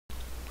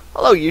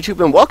Hello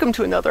YouTube and welcome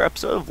to another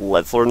episode of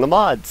Let's Learn the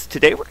Mods.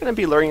 Today we're going to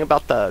be learning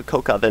about the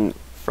coke oven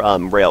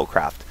from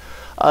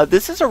Railcraft.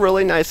 This is a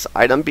really nice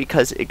item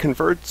because it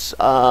converts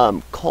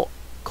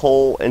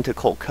coal into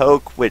coal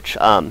coke, which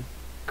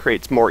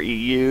creates more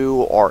EU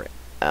or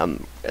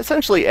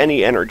essentially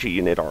any energy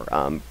unit or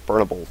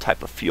burnable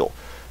type of fuel.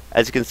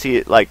 As you can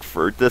see, like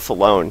for this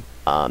alone,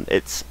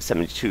 it's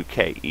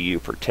 72k EU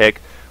per tick,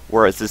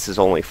 whereas this is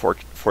only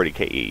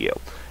 40k EU.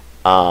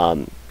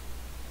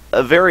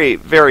 A very,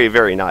 very,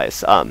 very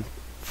nice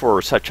for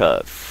such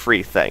a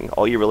free thing.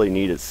 All you really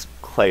need is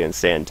clay and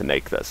sand to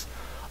make this.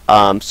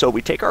 So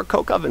we take our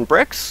coke oven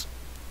bricks,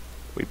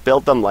 we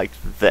build them like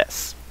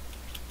this.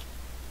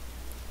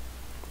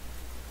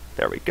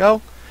 There we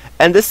go.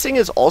 And this thing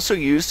is also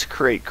used to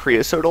create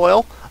creosote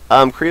oil.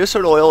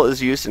 Creosote oil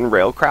is used in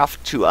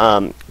Railcraft to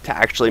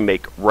actually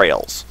make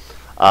rails.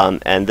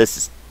 And this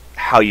is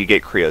how you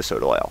get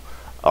creosote oil.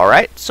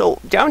 Alright, so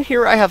down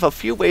here I have a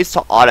few ways to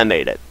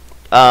automate it.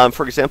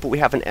 For example, we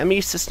have an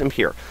ME system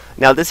here.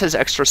 Now this has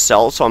extra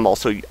cells, so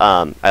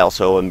I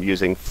also am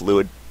using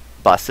fluid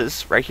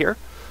buses right here.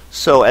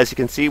 So as you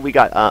can see, we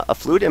got a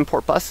fluid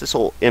import bus. This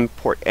will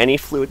import any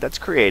fluid that's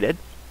created.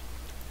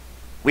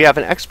 We have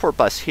an export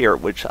bus here,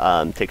 which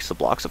takes the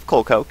blocks of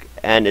coal coke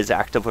and is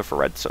active with a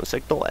redstone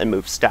signal and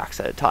moves stacks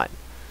at a time.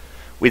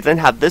 We then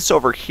have this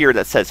over here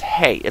that says,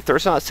 hey, if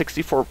there's not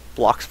 64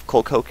 blocks of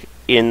coal coke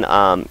in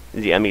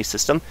the ME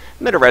system,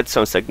 emit a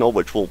redstone signal,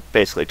 which will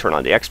basically turn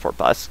on the export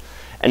bus.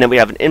 And then we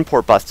have an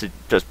import bus to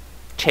just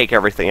take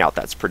everything out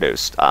that's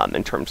produced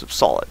in terms of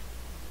solid.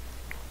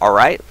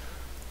 Alright,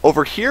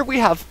 over here we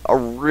have a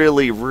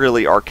really,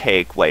 really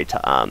archaic way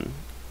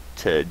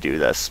to do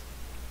this.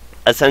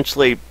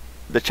 Essentially,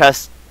 the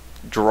chest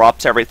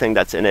drops everything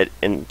that's in it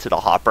into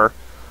the hopper,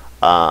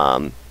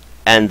 and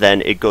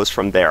then it goes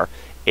from there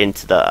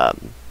into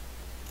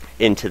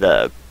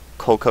the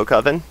coal coke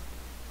oven.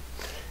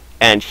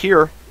 And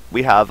here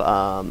we have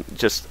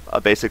just a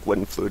basic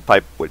wooden fluid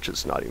pipe, which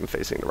is not even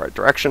facing the right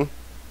direction,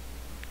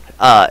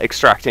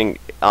 extracting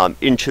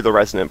into the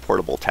resonant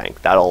portable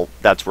tank.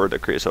 That's where the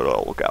creosote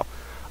oil will go.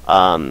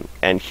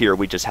 And here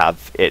we just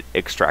have it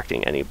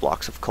extracting any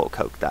blocks of coal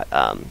coke that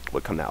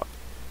would come out.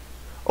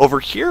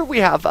 Over here we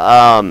have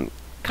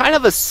kind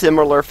of a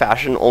similar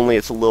fashion, only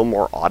it's a little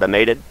more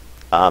automated.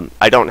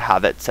 I don't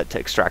have it set to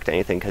extract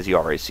anything because you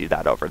already see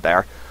that over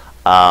there.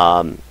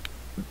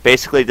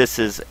 Basically, this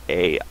is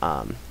a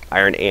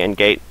iron AND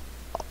gate.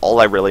 All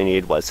I really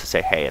need was to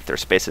say, hey, if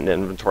there's space in the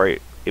inventory,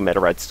 emit a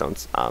redstone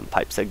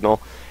pipe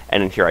signal.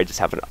 And in here, I just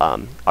have an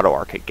auto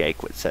arcade gate,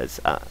 which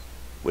says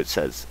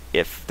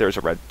if there's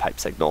a red pipe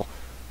signal,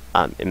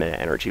 emit an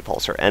energy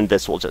pulsar, and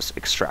this will just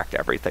extract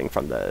everything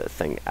from the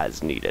thing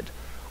as needed.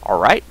 All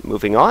right,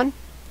 moving on.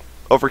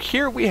 Over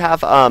here, we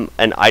have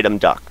an item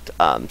duct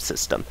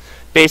system.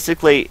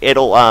 Basically,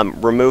 it'll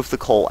remove the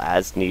coal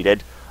as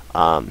needed,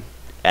 and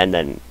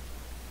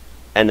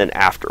then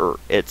after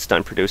it's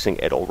done producing,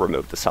 it'll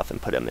remove the stuff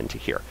and put them into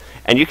here.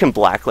 And you can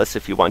blacklist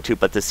if you want to,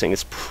 but this thing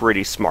is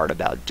pretty smart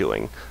about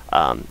doing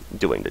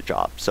the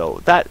job.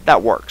 So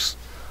that works.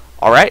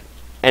 All right.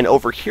 And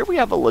over here we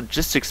have a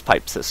logistics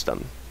pipe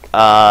system.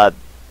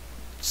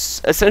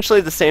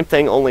 Essentially the same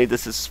thing, only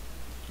this is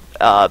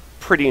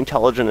pretty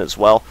intelligent as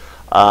well.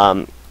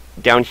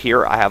 Down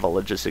here I have a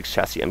logistics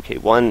chassis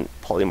MK1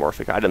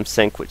 polymorphic item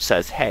sync, which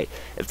says, hey,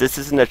 if this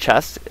isn't a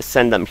chest,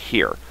 send them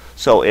here.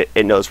 So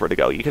it knows where to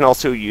go. You can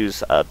also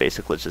use a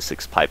basic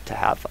logistics pipe to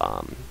have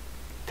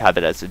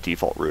it as a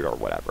default route or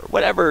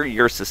whatever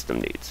your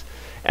system needs.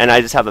 And I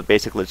just have a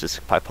basic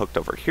logistics pipe hooked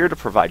over here to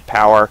provide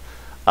power.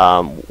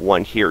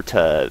 One here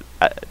to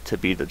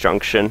be the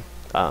junction,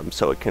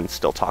 so it can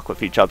still talk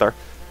with each other.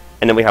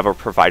 And then we have a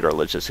provider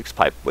logistics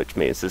pipe, which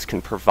means this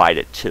can provide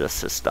it to the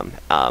system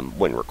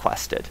when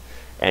requested.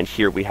 And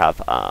here we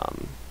have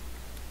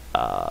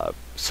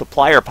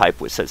supplier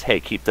pipe, which says, hey,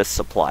 keep this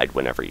supplied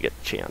whenever you get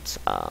the chance.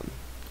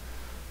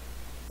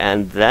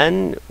 And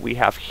then we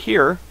have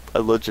here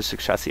a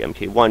logistics chassis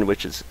MK1,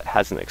 which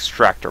has an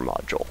extractor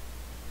module.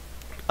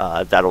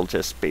 That'll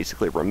just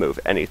basically remove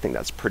anything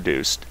that's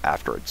produced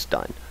after it's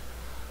done.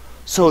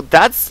 So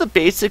that's the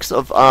basics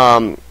of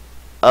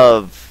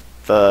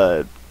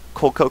the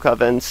coal coke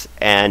ovens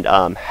and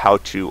how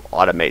to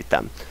automate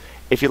them.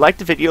 If you liked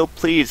the video,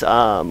 please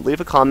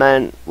leave a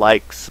comment,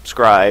 like,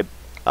 subscribe,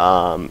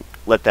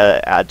 let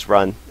the ads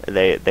run.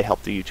 They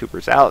help the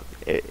YouTubers out.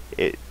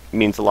 It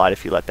means a lot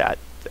if you let the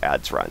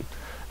ads run.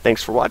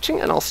 Thanks for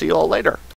watching, and I'll see you all later.